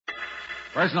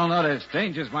Personal notice.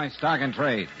 Danger's my stock and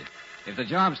trade. If the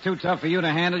job's too tough for you to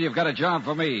handle, you've got a job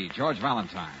for me, George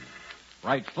Valentine.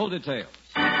 Write full details.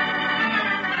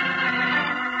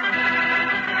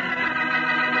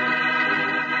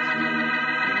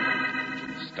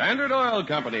 Standard Oil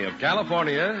Company of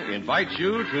California invites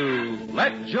you to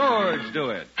Let George Do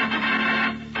It.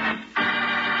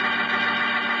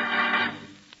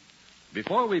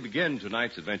 Before we begin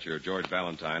tonight's adventure of George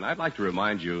Valentine, I'd like to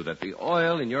remind you that the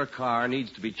oil in your car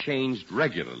needs to be changed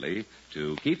regularly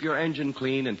to keep your engine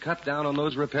clean and cut down on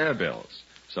those repair bills.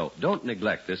 So don't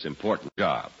neglect this important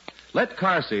job. Let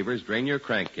Car Savers drain your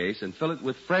crankcase and fill it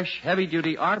with fresh,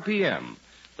 heavy-duty RPM,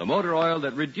 the motor oil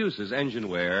that reduces engine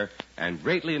wear and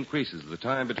greatly increases the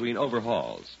time between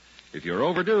overhauls. If you're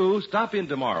overdue, stop in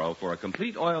tomorrow for a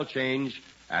complete oil change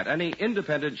at any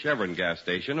independent Chevron gas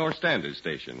station or Standard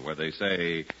station where they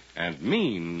say and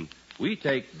mean we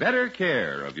take better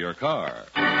care of your car.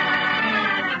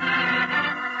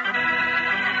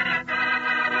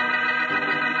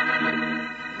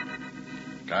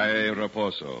 Cae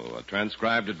Reposo, a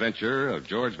transcribed adventure of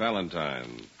George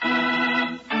Valentine.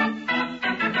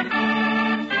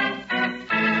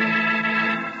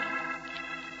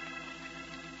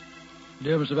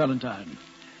 Dear Mr. Valentine,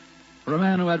 for a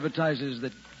man who advertises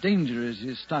that danger is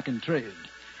his stock in trade,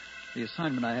 the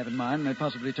assignment I have in mind may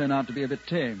possibly turn out to be a bit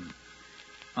tame.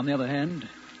 On the other hand,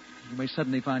 you may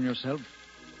suddenly find yourself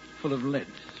full of lead.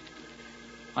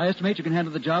 I estimate you can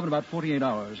handle the job in about 48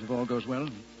 hours, if all goes well.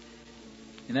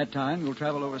 In that time, you'll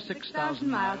travel over 6,000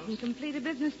 miles and complete a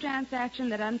business transaction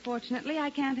that, unfortunately,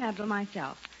 I can't handle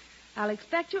myself. I'll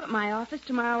expect you at my office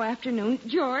tomorrow afternoon.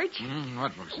 George?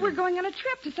 What, Brooksy? We're going on a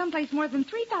trip to someplace more than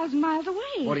 3,000 miles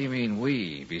away. What do you mean,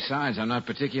 we? Besides, I'm not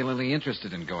particularly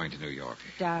interested in going to New York.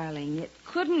 Darling, it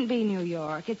couldn't be New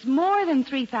York. It's more than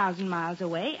 3,000 miles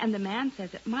away, and the man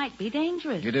says it might be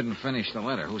dangerous. You didn't finish the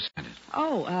letter. Who sent it?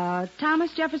 Oh,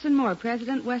 Thomas Jefferson Moore,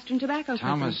 President, Western Tobacco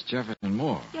Company. Thomas Jefferson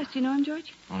Moore. Yes, do you know him,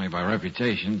 George? Only by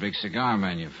reputation, big cigar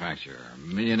manufacturer,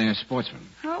 millionaire sportsman.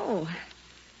 Oh.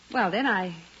 Well, then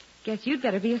I guess you'd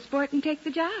better be a sport and take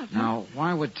the job. Now,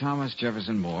 why would Thomas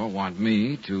Jefferson Moore want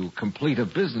me to complete a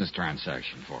business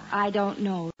transaction for him? I don't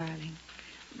know, darling.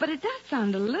 But it does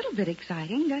sound a little bit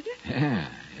exciting, doesn't it? Yeah,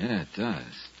 it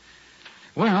does.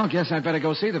 Well, guess I'd better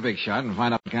go see the big shot and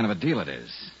find out what kind of a deal it is.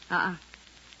 Uh-uh.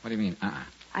 What do you mean,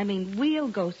 I mean,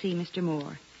 we'll go see Mr.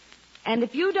 Moore. And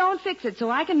if you don't fix it so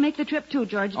I can make the trip too,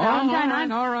 George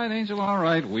Valentine, all right, Angel, all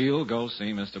right. We'll go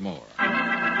see Mr. Moore.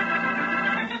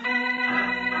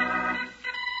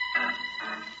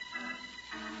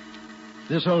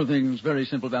 This whole thing's very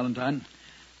simple, Valentine.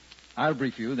 I'll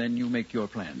brief you, then you make your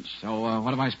plans. So,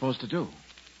 what am I supposed to do?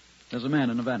 There's a man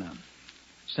in Havana,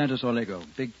 Santos Orlego,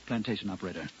 big plantation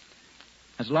operator.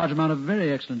 Has a large amount of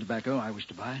very excellent tobacco I wish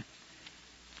to buy.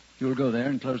 You'll go there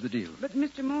and close the deal. But,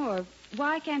 Mr. Moore,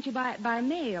 why can't you buy it by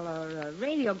mail or a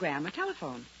radiogram or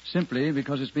telephone? Simply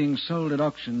because it's being sold at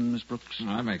auction, Miss Brooks.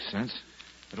 Well, that makes sense.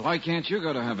 But why can't you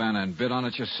go to Havana and bid on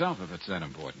it yourself if it's that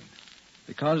important?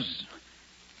 Because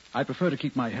I prefer to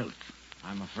keep my health.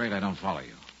 I'm afraid I don't follow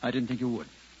you. I didn't think you would.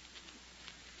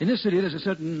 In this city, there's a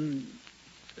certain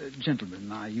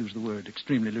gentleman. I use the word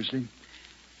extremely loosely.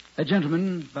 A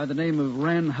gentleman by the name of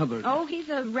Ran Hubbard. Oh, he's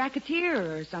a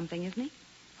racketeer or something, isn't he?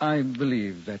 I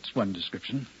believe that's one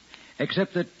description.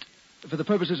 Except that, for the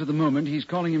purposes of the moment, he's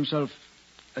calling himself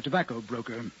a tobacco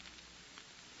broker.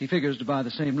 He figures to buy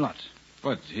the same lot.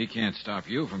 But he can't stop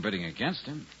you from bidding against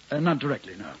him. Not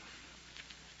directly, no.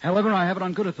 However, I have it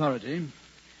on good authority,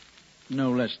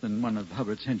 no less than one of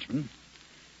Hubbard's henchmen,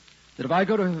 that if I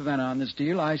go to Havana on this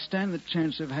deal, I stand the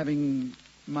chance of having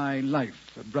my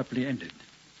life abruptly ended.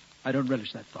 I don't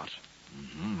relish that thought.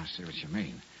 I see what you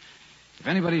mean. If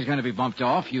anybody's going to be bumped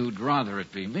off, you'd rather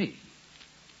it be me.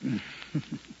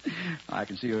 I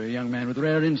can see you're a young man with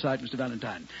rare insight, Mr.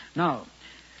 Valentine. Now,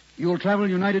 you'll travel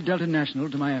United Delta National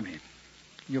to Miami.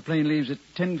 Your plane leaves at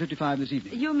 10:55 this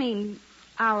evening. You mean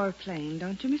our plane,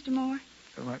 don't you, Mr. Moore?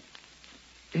 What?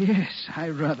 Yes, I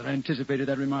rather anticipated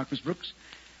that remark, Miss Brooks.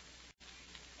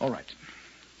 All right.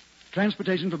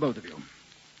 Transportation for both of you.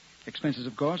 Expenses,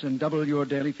 of course, and double your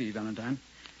daily fee, Valentine.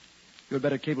 You'd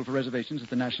better cable for reservations at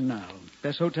the National,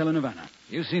 best hotel in Havana.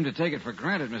 You seem to take it for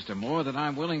granted, Mr. Moore, that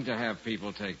I'm willing to have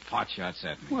people take pot shots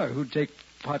at me. Why, who'd take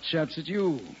pot shots at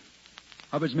you?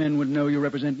 Hubbard's men would know you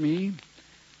represent me.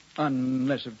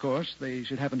 Unless, of course, they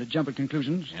should happen to jump at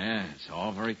conclusions. Yeah, it's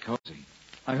all very cozy.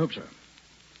 I hope so.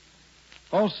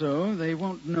 Also, they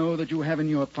won't know that you have in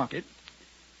your pocket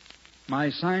my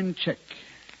signed check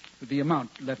with the amount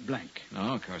left blank.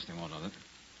 No, of course they won't know that.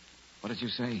 What did you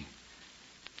say?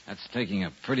 That's taking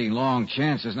a pretty long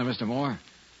chance, isn't it, Mr. Moore?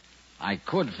 I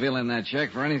could fill in that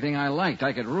check for anything I liked.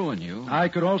 I could ruin you. I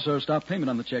could also stop payment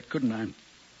on the check, couldn't I?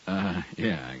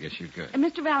 Yeah, I guess you could.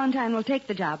 Mr. Valentine will take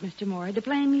the job, Mr. Moore. The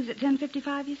plane leaves at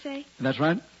 10:55, you say? That's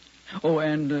right. Oh,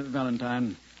 and,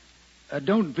 Valentine,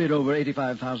 don't bid over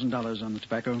 $85,000 on the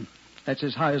tobacco. That's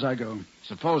as high as I go.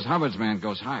 Suppose Hubbard's man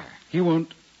goes higher. He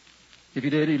won't. If he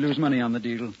did, he'd lose money on the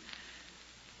deal.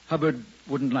 Hubbard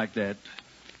wouldn't like that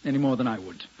any more than I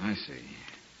would. I see.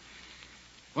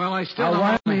 Well, I still I'll don't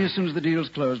wire know- me as soon as the deal's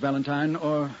closed, Valentine,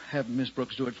 or have Miss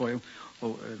Brooks do it for you.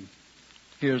 Oh,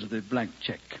 here's the blank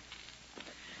check.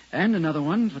 And another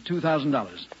one for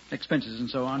 $2,000. Expenses and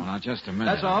so on. Well, now, just a minute.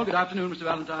 That's all. Good afternoon, Mr.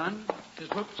 Valentine. Miss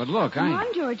Brooks. But look, Come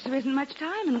on, George. There isn't much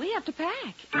time, and we have to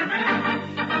pack.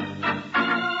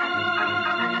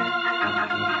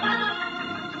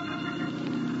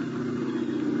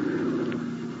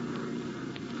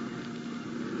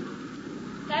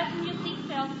 Fasten your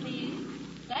seatbelts, please.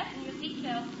 Fasten your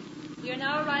seatbelts. We are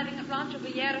now arriving at Rancho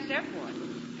Villegas Airport.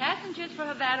 Passengers for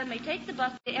Havana may take the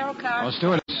bus to the Aerocar. Oh,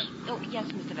 stewardess, Oh, yes,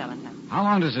 Mr. Valentine. how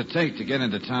long does it take to get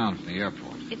into town from the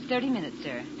airport? It's 30 minutes,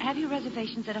 sir. Have you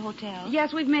reservations at a hotel?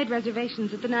 Yes, we've made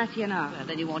reservations at the Nacional. Well,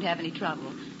 then you won't have any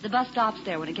trouble. The bus stops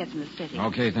there when it gets in the city.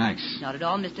 Okay, thanks. Not at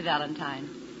all, Mr. Valentine.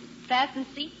 Fasten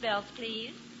seatbelts,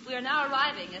 please. We are now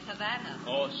arriving at Havana.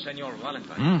 Oh, Senor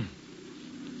Valentine.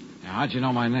 Hmm? Now, how'd you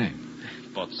know my name?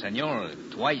 But, Senor,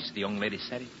 twice the young lady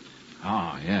said it.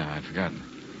 Oh, yeah, I'd forgotten.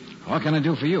 What can I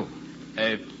do for you?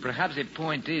 Perhaps the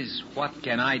point is, what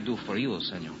can I do for you,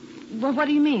 Senor? Well, what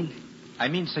do you mean? I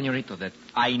mean, Senorito, that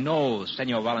I know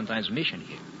Senor Valentine's mission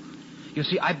here. You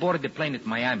see, I boarded the plane at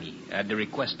Miami at the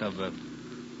request of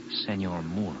Senor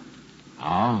Moore.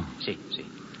 Oh? See.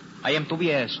 I am to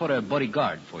be a sort of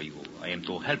bodyguard for you. I am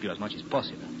to help you as much as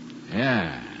possible.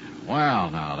 Yeah. Well,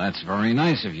 now, that's very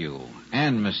nice of you.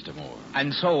 And Mr. Moore.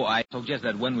 And so I suggest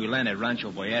that when we land at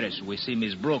Rancho Boyeres, we see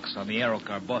Miss Brooks on the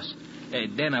Aerocar bus.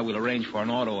 Then I will arrange for an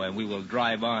auto, and we will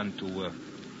drive on to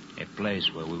a place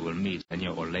where we will meet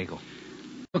Senor Orlego.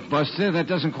 Look, Buster, that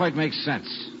doesn't quite make sense.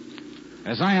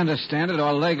 As I understand it,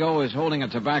 Orlego is holding a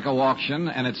tobacco auction,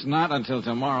 and it's not until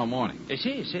tomorrow morning.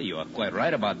 See, you are quite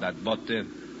right about that. But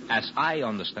as I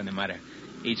understand the matter,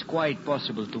 it's quite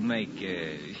possible to make,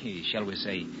 shall we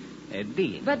say, a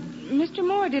deal. But Mr.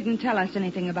 Moore didn't tell us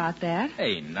anything about that.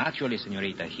 Hey, naturally,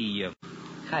 Senorita, he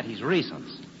had his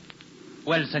reasons.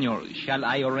 Well, Senor, shall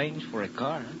I arrange for a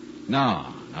car? No,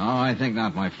 I think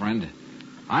not, my friend.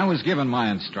 I was given my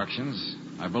instructions.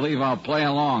 I believe I'll play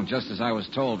along just as I was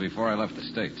told before I left the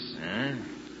States.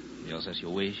 Just as you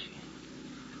wish.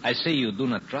 I see you do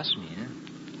not trust me,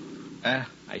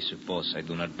 I suppose I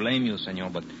do not blame you, Senor,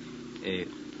 but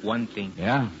one thing.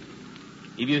 Yeah?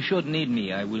 If you should need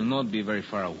me, I will not be very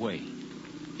far away.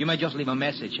 You may just leave a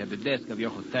message at the desk of your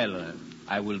hotel.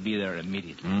 I will be there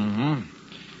immediately.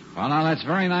 Mm-hmm. Well, now, that's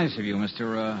very nice of you,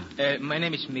 Mr. My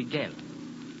name is Miguel.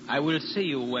 I will see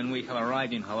you when we have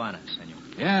arrived in Havana, Senor.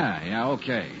 Yeah,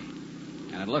 okay.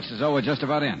 And it looks as though we're just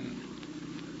about in.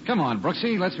 Come on,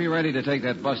 Brooksy, let's be ready to take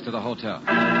that bus to the hotel.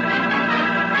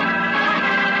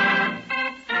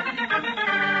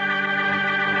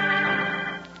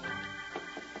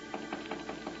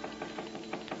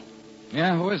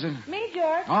 Yeah, who is it? Me,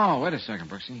 George. Oh, wait a second,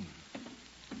 Brooksy.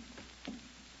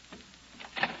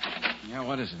 Yeah,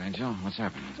 what is it, Angel? What's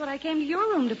happening? That's what I came to your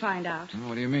room to find out. Oh,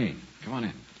 what do you mean? Come on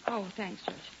in. Oh, thanks,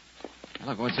 George.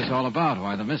 Look, what's this all about?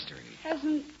 Why the mystery?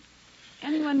 Hasn't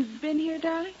anyone been here,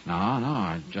 darling? No,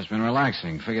 I've just been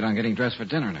relaxing. Figured on getting dressed for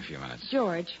dinner in a few minutes.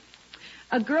 George,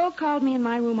 a girl called me in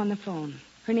my room on the phone.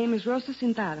 Her name is Rosa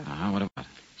Cintado. What about?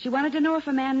 She wanted to know if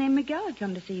a man named Miguel had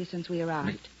come to see you since we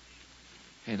arrived.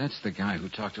 Hey, that's the guy who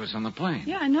talked to us on the plane.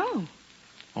 Yeah, I know.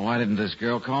 Well, why didn't this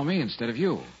girl call me instead of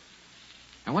you?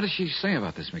 And what does she say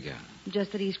about this Miguel?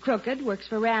 Just that he's crooked, works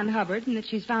for Rand Hubbard, and that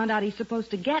she's found out he's supposed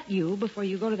to get you before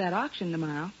you go to that auction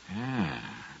tomorrow. Yeah,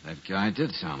 that guy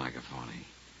did sound like a phony.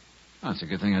 Well, it's a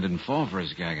good thing I didn't fall for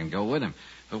his gag and go with him.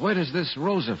 But where does this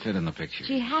Rosa fit in the picture?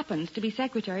 She happens to be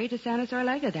secretary to Santos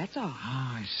Orlega, that's all. Oh,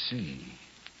 I see.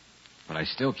 But I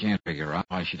still can't figure out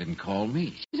why she didn't call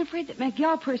me. She's afraid that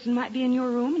Miguel person might be in your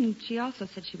room, and she also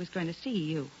said she was going to see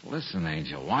you. Listen,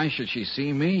 Angel, why should she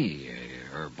see me?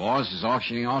 Her boss is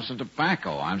auctioning off some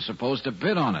tobacco. I'm supposed to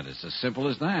bid on it. It's as simple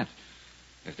as that.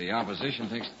 If the opposition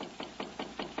thinks...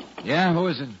 Yeah, who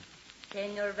is it?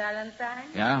 Senor Valentine?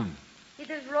 Yeah? It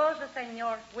is Rosa,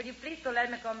 senor. Would you please to let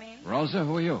me come in? Rosa,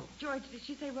 who are you? George, did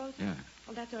she say Rosa? Yeah.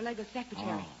 Well, that's Orlega's secretary.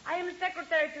 Oh. I am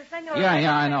secretary to Senor... Yeah,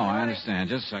 I know. Senor. I understand.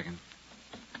 Just a second.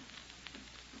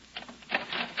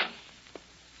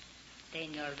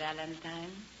 Senor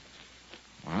Valentine?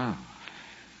 Wow.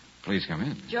 Please come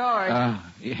in. George.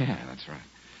 Yeah, that's right.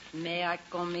 May I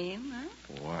come in?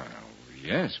 Huh? Well,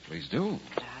 yes, please do.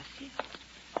 Gracias.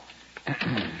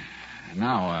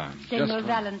 Now, Senor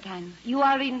Valentine, you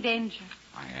are in danger.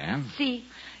 I am? See,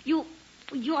 you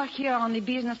are here on the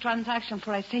business transaction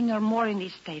for a Senor Moore in the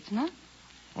States, no?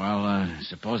 Well,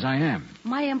 suppose I am.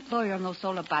 My employer knows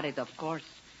all about it, of course.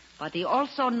 But he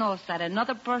also knows that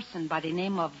another person by the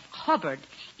name of Hubbard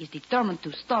is determined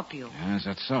to stop you. Yes,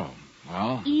 that's so.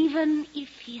 Well? Even if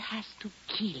he has to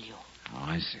kill you. Oh,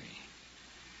 I see.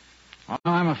 Well,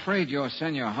 I'm afraid your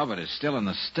Senor Hubbard is still in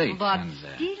the States. But and,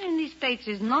 still in the States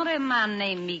is not a man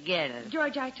named Miguel.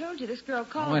 George, I told you this girl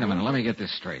called Wait a me. minute. Let me get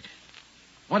this straight.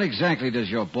 What exactly does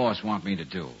your boss want me to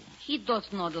do? He does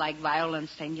not like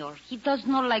violence, senor. He does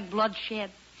not like bloodshed.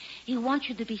 He wants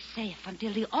you to be safe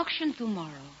until the auction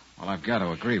tomorrow. Well, I've got to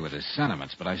agree with his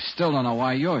sentiments, but I still don't know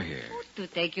why you're here. To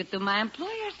take you to my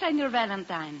employer, Senor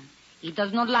Valentine. He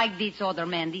does not like this other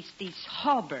man, this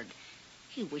Hubbard.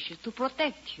 He wishes to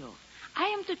protect you. I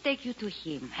am to take you to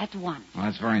him at once. Well,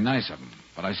 that's very nice of him,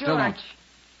 but I still George, don't...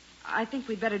 I think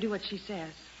we'd better do what she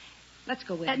says. Let's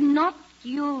go with her. Not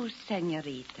you,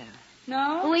 senorita.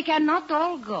 No? We cannot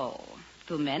all go.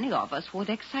 Too many of us would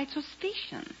excite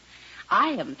suspicion. I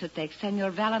am to take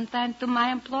Senor Valentine to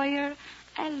my employer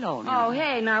alone. Oh,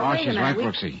 hey, now, Oh, wait a she's minute. right,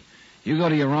 Brooksy. You go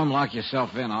to your room, lock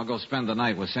yourself in. I'll go spend the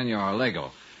night with Senor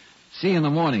Arlego. See you in the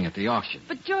morning at the auction.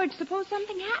 But, George, suppose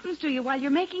something happens to you while you're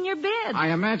making your bid. I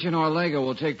imagine Arlego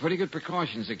will take pretty good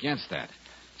precautions against that.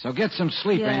 So get some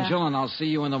sleep, Yeah. Angel, and I'll see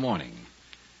you in the morning.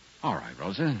 All right,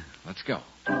 Rosa, let's go.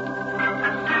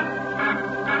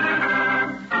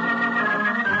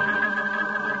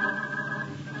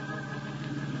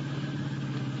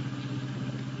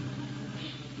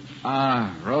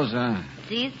 Rosa,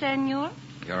 Si, senor?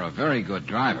 you're a very good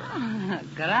driver.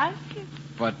 Gracias.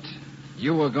 But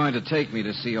you were going to take me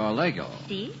to see Arlego.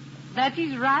 Si, that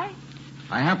is right.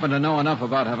 I happen to know enough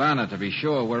about Havana to be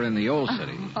sure we're in the old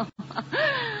city.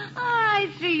 I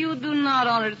see you do not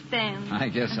understand. I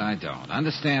guess I don't.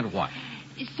 Understand what?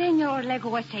 Senor Lego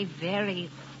was a very,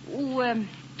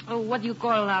 what do you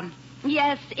call,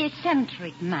 yes,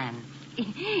 eccentric man.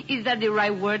 Is that the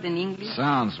right word in English?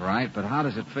 Sounds right, but how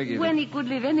does it figure When that... he could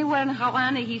live anywhere in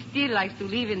Havana, he still likes to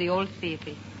live in the old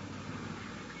city.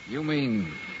 You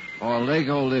mean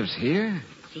Arlego lives here?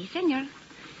 Si, senor.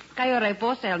 Cayo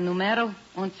Reposa, el número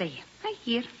 11. Right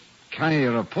here. Calle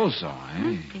Raposo,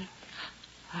 eh? Okay.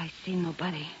 I see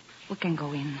nobody. We can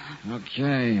go in.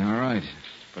 Okay, all right.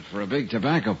 But for a big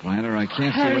tobacco planter, I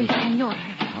can't Hurry, see... senor.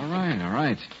 All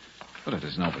right. But if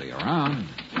there's nobody around...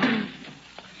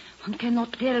 One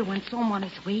cannot tell when someone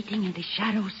is waiting in the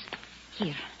shadows.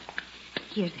 Here,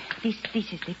 this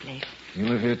is the place. You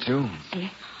live here, too?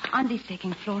 See, on the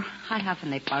second floor, I have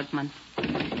an apartment.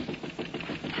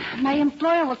 My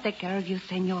employer will take care of you,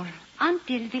 senor,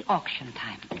 until the auction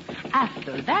time.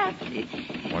 After that...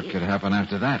 What could happen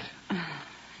after that?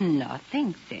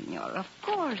 Nothing, senor, of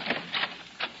course.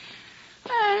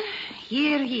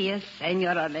 Here he is,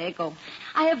 Senor Arlego.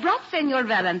 I have brought Senor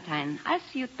Valentine, as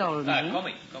you told me.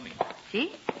 Come in.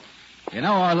 See? You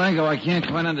know, Arlego, I can't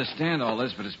quite understand all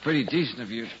this, but it's pretty decent of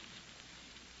you...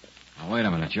 Oh, wait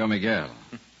a minute. You're Miguel.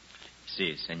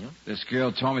 Si, senor. This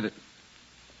girl told me that...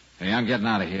 Hey, I'm getting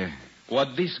out of here.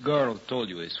 What this girl told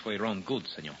you is for your own good,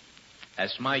 senor.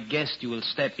 As my guest, you will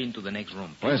step into the next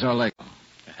room. Where's Arlego?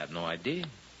 I have no idea.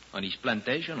 On his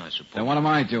plantation, I suppose. Then what am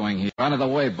I doing here? Out of the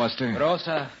way, Buster.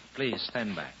 Rosa, please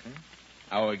stand back.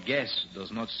 Our guest does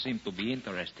not seem to be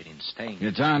interested in staying.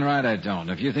 You're darn right I don't.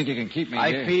 If you think you can keep me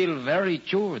here... I feel very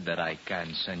sure that I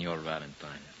can, Senor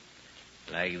Valentine.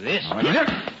 Like this. All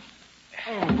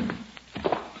right.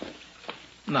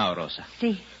 Now, Rosa,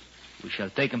 See. we shall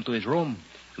take him to his room,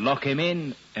 lock him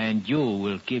in, and you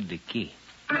will keep the key.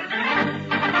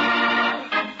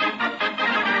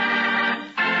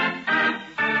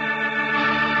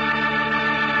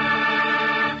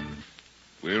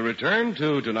 We'll return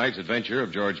to tonight's adventure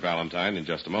of George Valentine in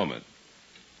just a moment.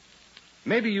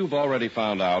 Maybe you've already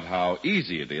found out how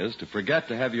easy it is to forget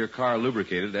to have your car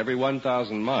lubricated every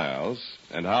 1,000 miles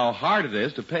and how hard it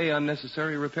is to pay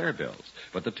unnecessary repair bills.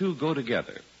 But the two go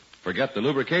together. Forget the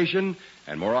lubrication,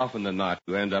 and more often than not,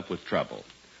 you end up with trouble.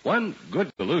 One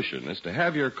good solution is to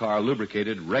have your car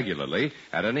lubricated regularly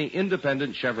at any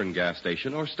independent Chevron gas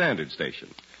station or standard station.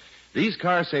 These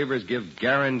car savers give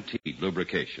guaranteed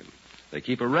lubrication. They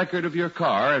keep a record of your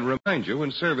car and remind you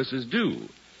when service is due.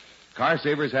 Car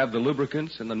savers have the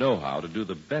lubricants and the know-how to do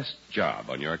the best job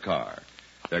on your car.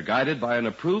 They're guided by an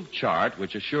approved chart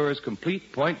which assures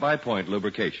complete point-by-point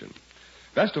lubrication.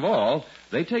 Best of all,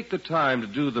 they take the time to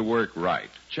do the work right.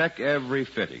 Check every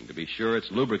fitting to be sure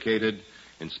it's lubricated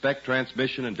inspect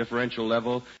transmission and differential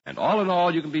level, and all in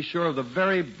all, you can be sure of the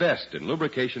very best in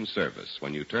lubrication service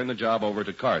when you turn the job over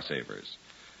to Car Savers.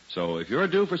 So if you're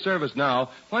due for service now,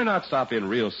 why not stop in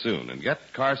real soon and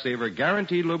get Car Saver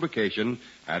guaranteed lubrication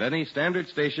at any standard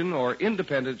station or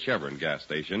independent Chevron gas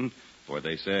station, for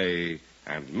they say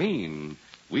and mean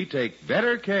we take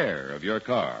better care of your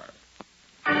car.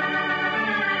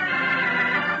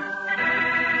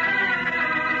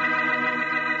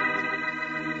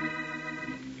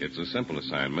 It's a simple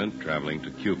assignment, traveling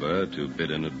to Cuba to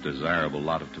bid in a desirable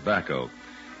lot of tobacco.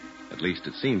 At least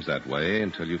it seems that way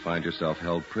until you find yourself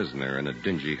held prisoner in a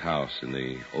dingy house in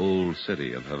the old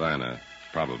city of Havana,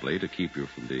 probably to keep you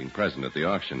from being present at the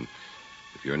auction.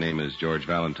 If your name is George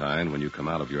Valentine, when you come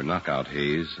out of your knockout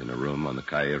haze in a room on the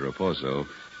Calle Raposo,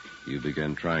 you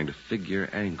begin trying to figure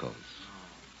angles.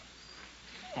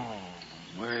 Oh,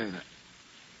 where the...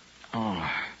 Oh,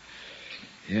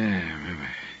 yeah, remember.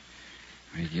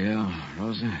 Miguel,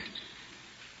 Rosa.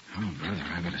 Oh, brother,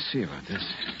 I better see about this.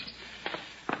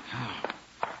 Oh.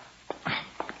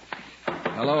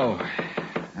 Hello.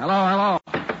 Hello.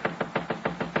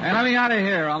 Hey, let me out of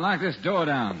here. I'll knock this door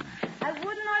down. I would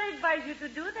not advise you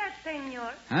to do that,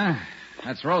 senor. Huh?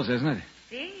 That's Rosa, isn't it?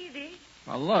 See.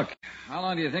 Well, look. How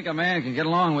long do you think a man can get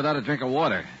along without a drink of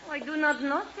water? I do not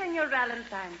know, Senor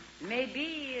Valentine.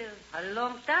 Maybe a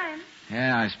long time.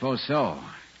 Yeah, I suppose so.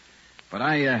 But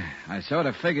I sort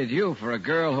of figured you for a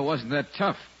girl who wasn't that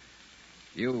tough.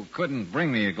 You couldn't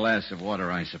bring me a glass of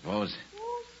water, I suppose.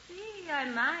 Oh, see, I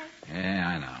might. Yeah,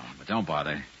 I know. But don't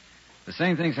bother. The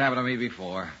same thing's happened to me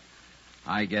before.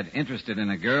 I get interested in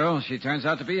a girl. She turns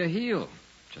out to be a heel.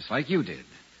 Just like you did.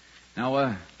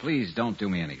 Now, please don't do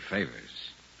me any favors.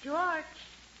 George.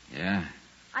 Yeah?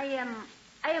 I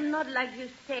am not like you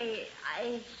say,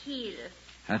 a heel.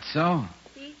 That's so?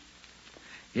 See?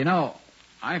 You know,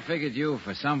 I figured you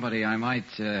for somebody I might,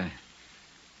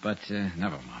 but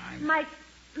never mind. Might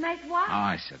what? Oh,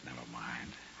 I said never mind.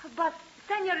 But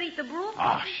Senorita Brooke?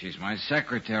 Oh, she's my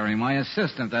secretary, my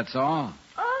assistant, that's all.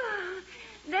 Oh,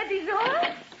 that is all?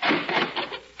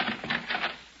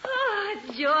 Oh,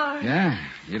 George. Yeah?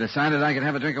 You decided I could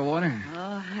have a drink of water?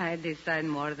 Oh, I decide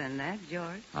more than that,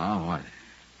 George. Oh, what?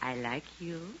 I like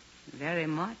you very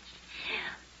much.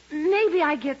 Maybe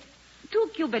I get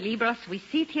 2 Cuba Libras. We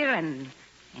sit here and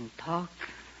talk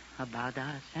about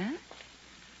us, huh?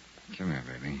 Come here,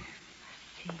 baby.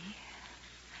 See?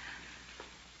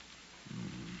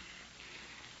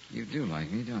 You do like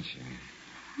me, don't you?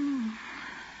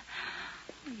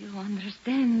 You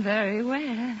understand very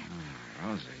well. Oh,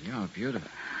 Rosa, you're beautiful.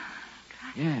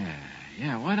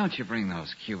 Yeah. Why don't you bring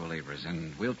those Cuba Libras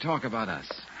and we'll talk about us?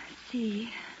 See,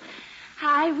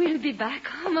 I will be back.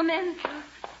 A momento.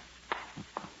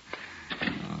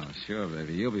 Oh, sure,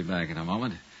 baby. You'll be back in a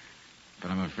moment.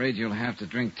 But I'm afraid you'll have to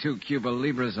drink 2 Cuba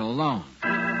Libras alone.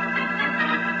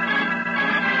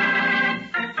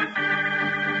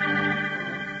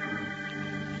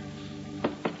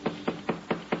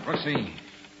 Brooksy.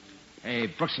 Hey,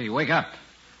 Brooksy, wake up.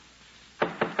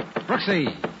 Brooksy.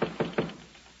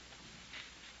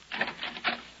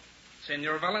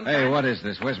 Senor Valentine? Hey, what is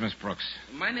this? Where's Miss Brooks?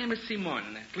 My name is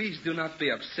Simon. Please do not be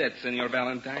upset, Senor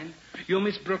Valentine. Your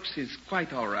Miss Brooks is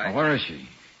quite all right. Oh, where is she?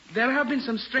 There have been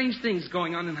some strange things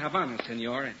going on in Havana,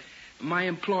 Senor. My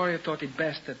employer thought it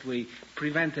best that we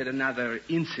prevented another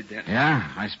incident.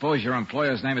 Yeah? I suppose your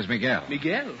employer's name is Miguel.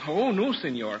 Miguel? Oh, no,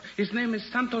 Senor. His name is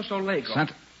Santos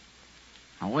Olego.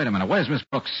 Oh, wait a minute. Where's Miss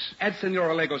Brooks? At Senor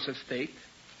Olego's estate.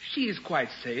 She is quite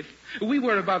safe. We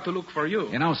were about to look for you.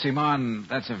 You know, Simon,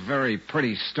 that's a very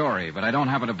pretty story, but I don't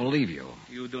happen to believe you.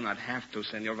 You do not have to,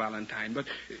 Senor Valentine, but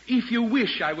if you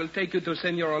wish, I will take you to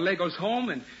Senor Olego's home,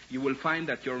 and you will find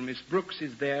that your Miss Brooks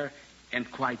is there and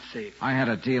quite safe. I had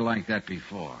a deal like that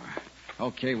before.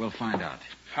 Okay, we'll find out.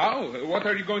 How? What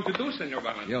are you going to do, Senor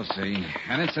Valentine? You'll see.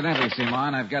 And incidentally,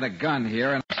 Simon, I've got a gun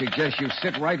here, and I suggest you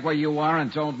sit right where you are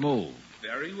and don't move.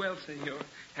 Very well, Senor.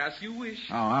 As you wish.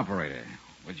 Oh, operator,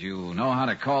 would you know how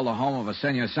to call the home of a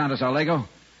Senor Santos Olego?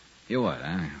 You would,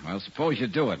 huh? Well, suppose you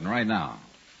do it, and right now.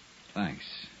 Thanks.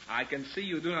 I can see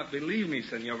you do not believe me,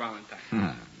 Senor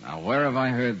Valentine. Now, where have I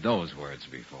heard those words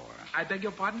before? I beg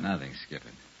your pardon? Nothing, skip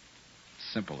it.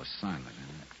 Simple assignment,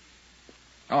 isn't it?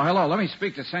 Oh, hello. Let me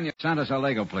speak to Senor Santos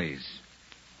Olego, please.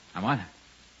 What?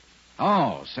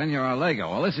 Oh, Senor Olego.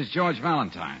 Well, this is George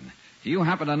Valentine. Do you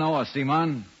happen to know a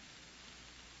Simon?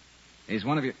 He's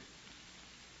one of you.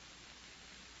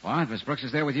 What? Miss Brooks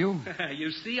is there with you?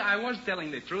 You see, I was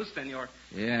telling the truth, Senor.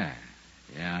 Yeah,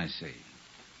 I see.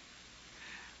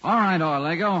 All right,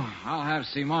 Olego. I'll have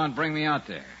Simon bring me out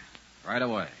there. Right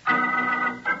away.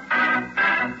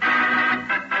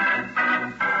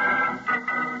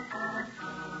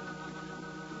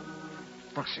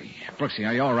 Brooksy,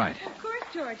 are you all right? Of course,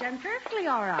 George. I'm perfectly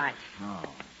all right. Oh,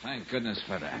 thank goodness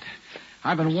for that.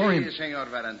 I've been worried. See, Senor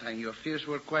Valentine, your fears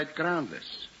were quite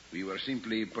groundless. We were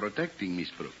simply protecting Miss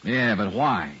Brooks. Yeah, but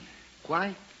why?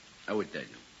 Why? I will tell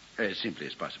you. As simply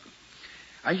as possible.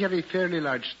 I have a fairly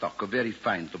large stock of very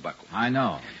fine tobacco. I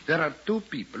know. There are two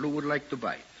people who would like to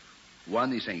buy it.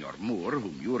 One is Senor Moore,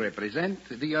 whom you represent.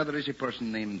 The other is a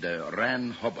person named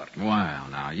Ran Hubbard. Well,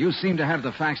 now, you seem to have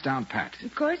the facts down pat.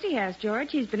 Of course he has,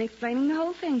 George. He's been explaining the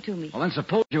whole thing to me. Well, then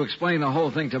suppose you explain the whole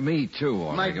thing to me, too,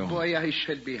 My Orlego. boy, I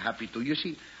shall be happy to. You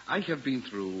see, I have been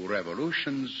through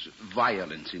revolutions,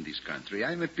 violence in this country.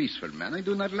 I'm a peaceful man. I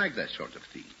do not like that sort of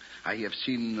thing. I have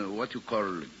seen what you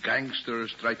call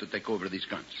gangsters try to take over these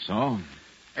countries. So?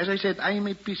 As I said, I am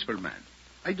a peaceful man.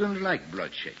 I don't like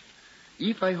bloodshed.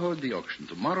 If I hold the auction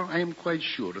tomorrow, I am quite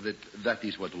sure that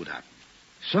is what would happen.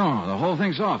 So, the whole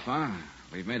thing's off, huh?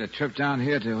 We've made a trip down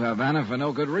here to Havana for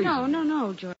no good reason.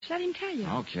 No, George. Let him tell you.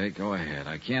 Okay, go ahead.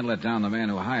 I can't let down the man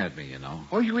who hired me, you know.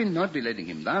 Oh, you will not be letting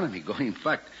him down, amigo. In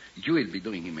fact, you will be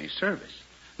doing him a service.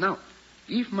 Now,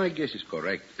 if my guess is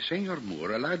correct, Senor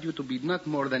Moore allowed you to bid not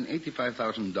more than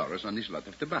 $85,000 on this lot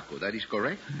of tobacco. That is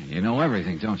correct? You know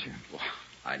everything, don't you? Oh,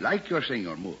 I like your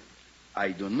Senor Moore.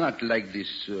 I do not like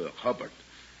this Hubbard.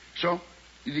 So,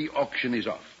 the auction is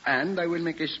off. And I will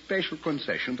make a special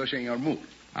concession to Senor Moore.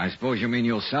 I suppose you mean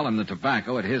you'll sell him the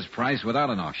tobacco at his price without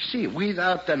an auction. See,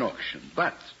 without an auction,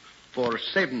 but for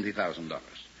 $70,000.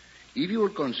 If you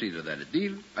will consider that a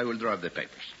deal, I will draw up the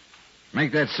papers.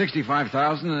 Make that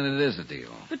 $65,000 and it is a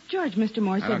deal. But, George, Mr.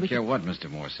 Moore said I don't care what Mr.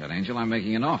 Moore said, Angel. I'm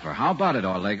making an offer. How about it,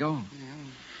 Orlego?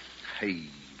 I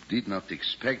did not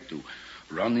expect to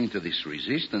run into this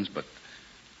resistance, but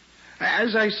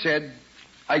as I said,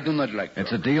 I do not like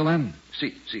It's a deal, then?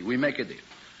 See, we make a deal.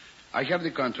 I have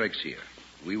the contracts here.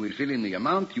 We will fill in the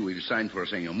amount, you will sign for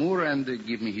Senor Moore, and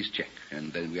give me his check,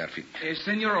 and then we are finished.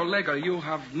 Senor Olego, you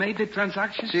have made the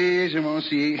transaction? Si, Simon,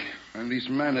 si. And this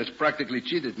man has practically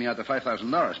cheated me out of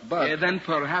 $5,000, but... Then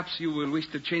perhaps you will wish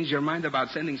to change your mind about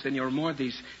sending Senor Moore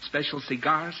these special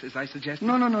cigars, as I suggested?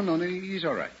 No, he's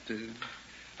all right.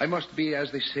 I must be,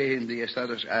 as they say in the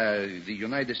Estados, the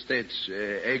United States,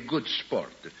 a good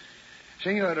sport.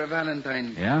 Senor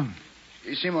Valentine... Yeah?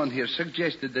 Simon here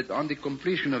suggested that on the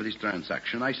completion of this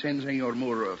transaction, I send Senor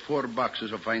Moore 4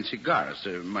 boxes of fine cigars,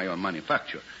 my own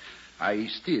manufacture. I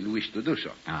still wish to do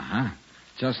so. Uh-huh.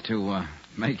 Just to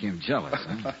make him jealous,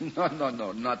 huh?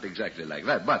 No, not exactly like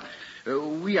that. But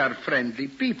we are friendly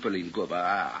people in Cuba.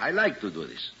 I like to do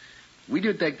this. Will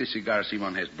you take the cigar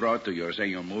Simon has brought to your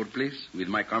Senor Moore, please, with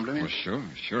my compliments? Well,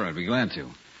 sure. I'd be glad to.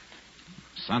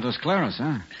 Santos Claros,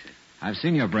 huh? I've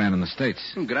seen your brand in the States.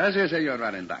 Gracias, Senor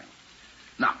Valentine.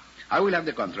 Now, I will have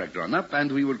the contract drawn up,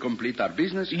 and we will complete our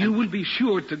business. You will be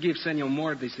sure to give Senor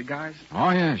Moore the cigars?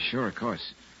 Oh, yeah, sure, of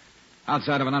course.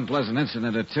 Outside of an unpleasant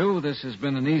incident or two, this has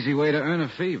been an easy way to earn a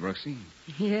fee, Brooksy.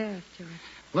 Yes, George.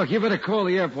 Look, you better call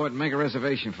the airport and make a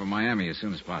reservation for Miami as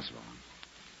soon as possible.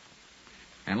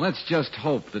 And let's just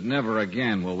hope that never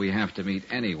again will we have to meet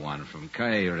anyone from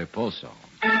Calle Reposo.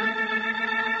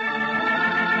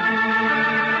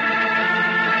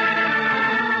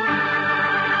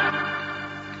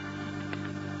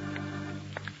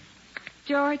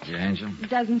 George? Yeah, Angel? It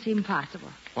doesn't seem possible.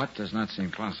 What does not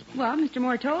seem possible? Well, Mr.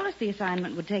 Moore told us the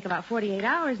assignment would take about 48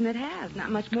 hours, and it has.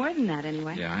 Not much more than that,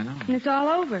 anyway. Yeah, I know. And it's all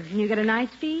over. And you get a nice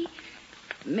fee.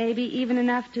 Maybe even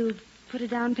enough to put a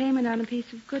down payment on a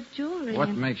piece of good jewelry. What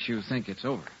makes you think it's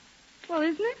over? Well,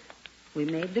 isn't it? We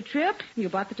made the trip. You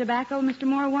bought the tobacco Mr.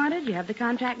 Moore wanted. You have the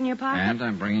contract in your pocket. And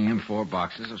I'm bringing him 4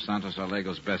 boxes of Santos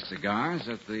Orlego's best cigars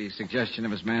at the suggestion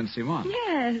of his man, Simon.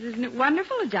 Yes, isn't it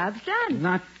wonderful? The job's done.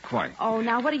 Not quite. Oh,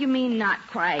 now, what do you mean, not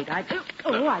quite? I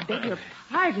beg your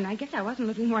pardon. I guess I wasn't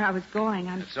looking where I was going.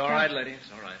 It's all right, lady. It's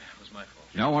all right. It was my fault.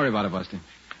 Don't worry about it, Buster.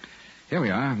 Here we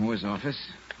are, Moore's office.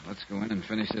 Let's go in and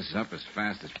finish this up as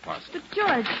fast as possible. But,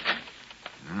 George...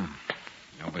 Oh,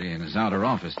 nobody in his outer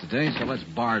office today, so let's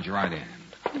barge right in.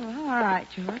 Well, all right,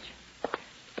 George.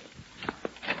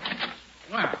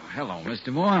 Well, hello, Mr.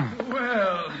 Moore.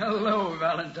 Well, hello,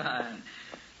 Valentine.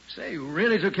 Say, you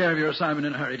really took care of your assignment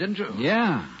in a hurry, didn't you?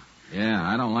 Yeah,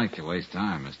 I don't like to waste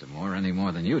time, Mr. Moore, any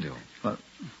more than you do. What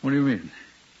do you mean?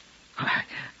 I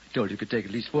told you it could take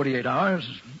at least 48 hours,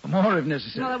 more if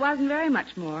necessary. Well, it wasn't very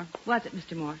much more, was it,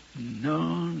 Mr. Moore?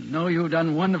 No, you've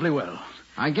done wonderfully well.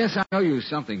 I guess I owe you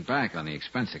something back on the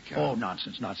expense account. Oh,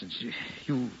 nonsense.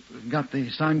 You got the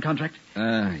signed contract?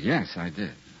 Yes, I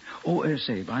did. Oh,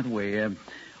 say, by the way,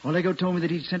 Orlego told me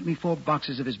that he'd sent me 4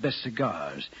 boxes of his best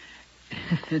cigars.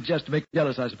 Just to make you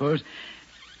jealous, I suppose.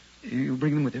 You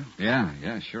bring them with you?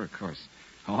 Yeah, sure, of course.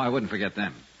 Oh, I wouldn't forget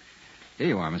them. Here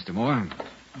you are, Mr. Moore.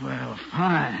 Well,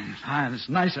 fine. It's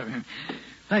nice of him.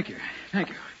 Thank you.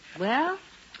 Well,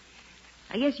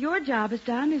 I guess your job is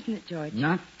done, isn't it, George?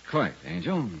 Not quite,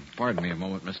 Angel. Pardon me a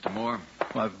moment, Mr. Moore.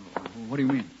 What do you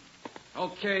mean?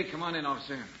 Okay, come on in,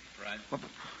 officer. Right.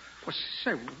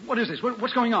 Say, what is this?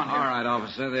 What's going on here? All right,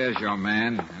 officer, there's your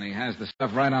man, and he has the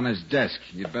stuff right on his desk.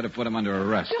 You'd better put him under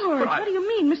arrest. George, what do you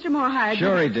mean? Mr. Moore hired you?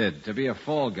 Sure he did, to be a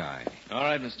fall guy. All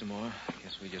right, Mr. Moore.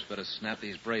 Guess we just better snap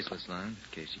these bracelets on, in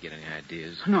case you get any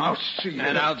ideas. No, see.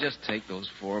 And I'll just take those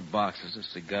 4 boxes of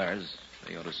cigars.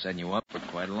 They ought to send you up for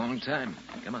quite a long time.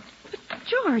 Come on.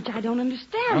 George, I don't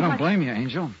understand. I don't blame you,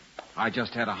 Angel. I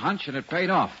just had a hunch, and it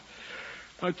paid off.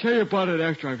 I'll tell you about it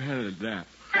after I've had a nap.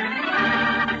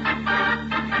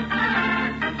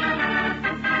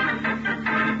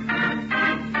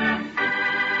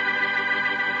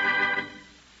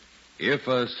 If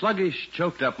a sluggish,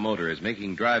 choked-up motor is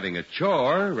making driving a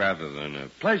chore rather than a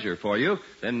pleasure for you,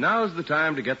 then now's the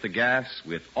time to get the gas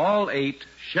with all 8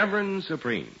 Chevron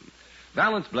Supreme.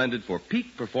 Balance blended for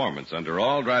peak performance under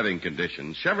all driving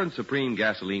conditions, Chevron Supreme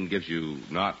gasoline gives you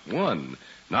not 1,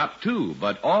 not 2,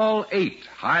 but all 8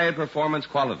 high-performance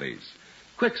qualities.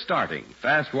 Quick starting,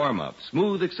 fast warm-up,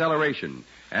 smooth acceleration,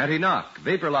 anti-knock,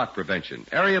 vapor lock prevention,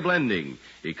 area blending,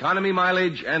 economy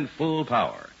mileage, and full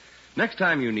power. Next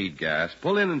time you need gas,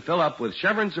 pull in and fill up with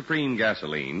Chevron Supreme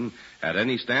gasoline at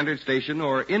any standard station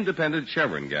or independent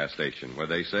Chevron gas station where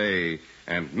they say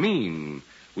and mean,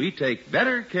 we take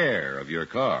better care of your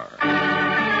car.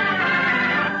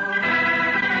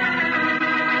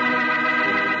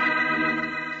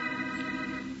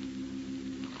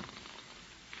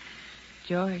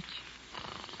 George.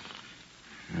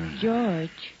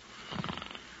 George.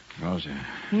 Rosa.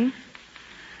 Hmm?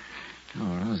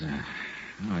 Oh, Rosa.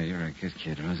 Oh, you're a good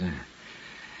kid, Rosa.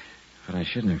 But I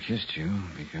shouldn't have kissed you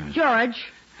because...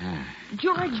 George.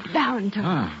 George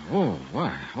Valentine.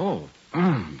 What?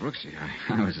 Brooksy,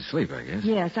 I was asleep, I guess.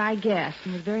 Yes, I guess.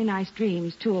 And with very nice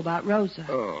dreams, too, about Rosa.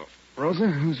 Oh, Rosa?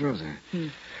 Who's Rosa?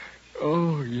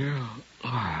 Oh, yeah. Oh,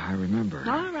 I remember.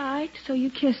 All right, so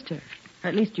you kissed her. Or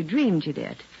at least you dreamed you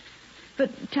did. But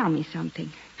tell me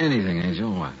something. Anything,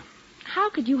 Angel. What? How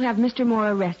could you have Mr. Moore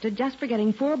arrested just for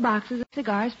getting 4 boxes of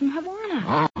cigars from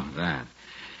Havana? Oh, that.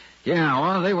 Yeah,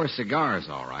 well, they were cigars,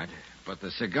 all right. But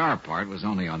the cigar part was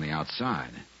only on the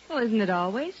outside. Well, isn't it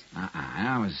always?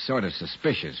 I was sort of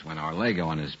suspicious when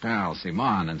Orlego and his pal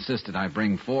Simon insisted I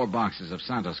bring 4 boxes of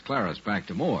Santos Claras back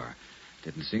to Moore.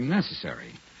 Didn't seem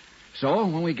necessary. So,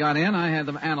 when we got in, I had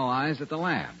them analyzed at the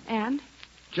lab. And?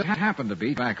 Just happened to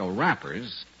be tobacco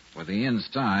wrappers with the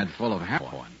inside full of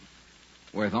heroin.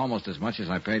 Worth almost as much as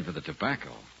I paid for the tobacco.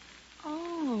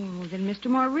 Oh, then Mr.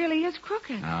 Moore really is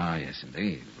crooked. Ah, yes,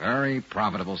 indeed. Very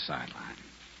profitable sideline.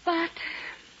 But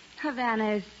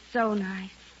Havana is so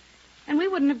nice. And we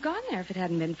wouldn't have gone there if it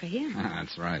hadn't been for him.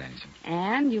 That's right, Angel.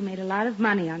 And you made a lot of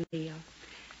money on the deal.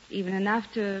 Even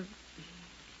enough to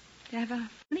have a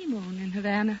honeymoon in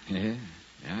Havana. Yeah,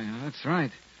 that's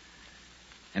right.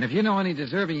 And if you know any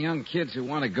deserving young kids who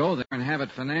want to go there and have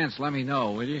it financed, let me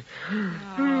know, will you?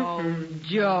 Oh,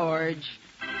 George.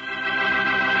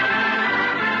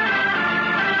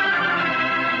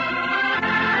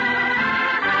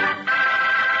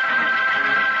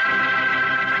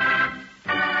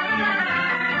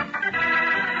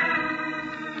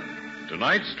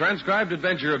 Tonight's transcribed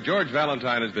adventure of George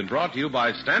Valentine has been brought to you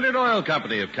by Standard Oil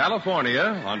Company of California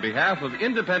on behalf of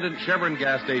independent Chevron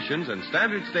gas stations and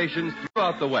standard stations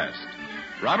throughout the West.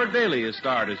 Robert Bailey is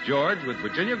starred as George with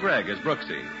Virginia Gregg as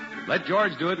Brooksy. Let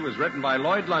George Do It was written by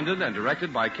Lloyd London and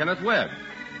directed by Kenneth Webb.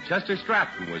 Chester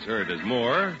Stratton was heard as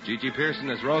Moore, Gigi Pearson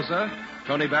as Rosa,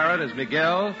 Tony Barrett as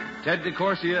Miguel, Ted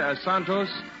DeCorsia as Santos,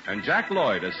 and Jack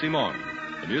Lloyd as Simon.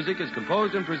 The music is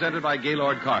composed and presented by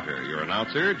Gaylord Carter. Your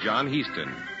announcer, John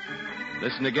Heaston.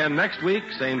 Listen again next week,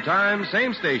 same time,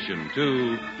 same station,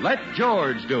 to Let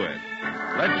George Do It.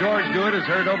 Let George Do It is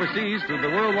heard overseas through the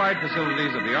worldwide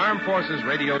facilities of the Armed Forces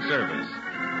Radio Service.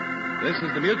 This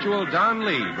is the Mutual Don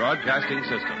Lee Broadcasting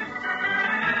System.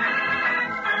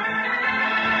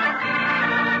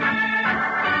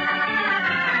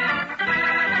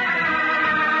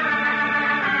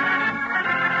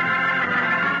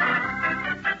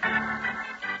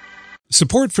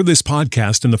 Support for this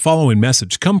podcast and the following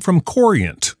message come from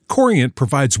Corient. Corient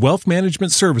provides wealth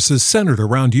management services centered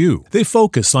around you. They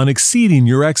focus on exceeding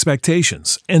your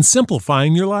expectations and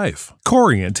simplifying your life.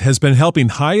 Corient has been helping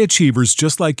high achievers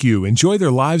just like you enjoy their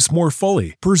lives more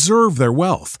fully, preserve their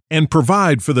wealth, and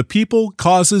provide for the people,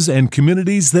 causes, and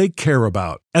communities they care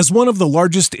about. As one of the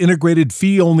largest integrated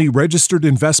fee-only registered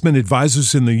investment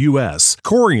advisors in the U.S.,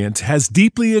 Corient has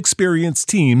deeply experienced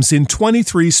teams in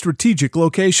 23 strategic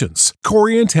locations.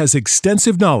 Corient has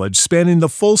extensive knowledge spanning the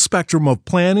full spectrum of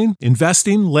planning,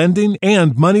 investing, lending,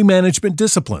 and money management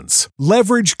disciplines.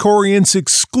 Leverage Corient's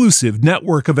exclusive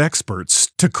network of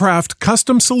experts to craft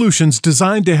custom solutions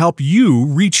designed to help you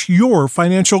reach your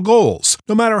financial goals,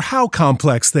 no matter how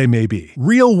complex they may be.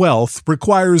 Real wealth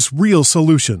requires real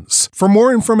solutions. For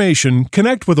more information,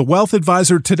 connect with a wealth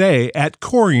advisor today at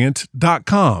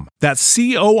Corient.com. That's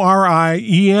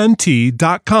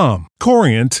Corient.com.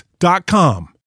 Corient.com.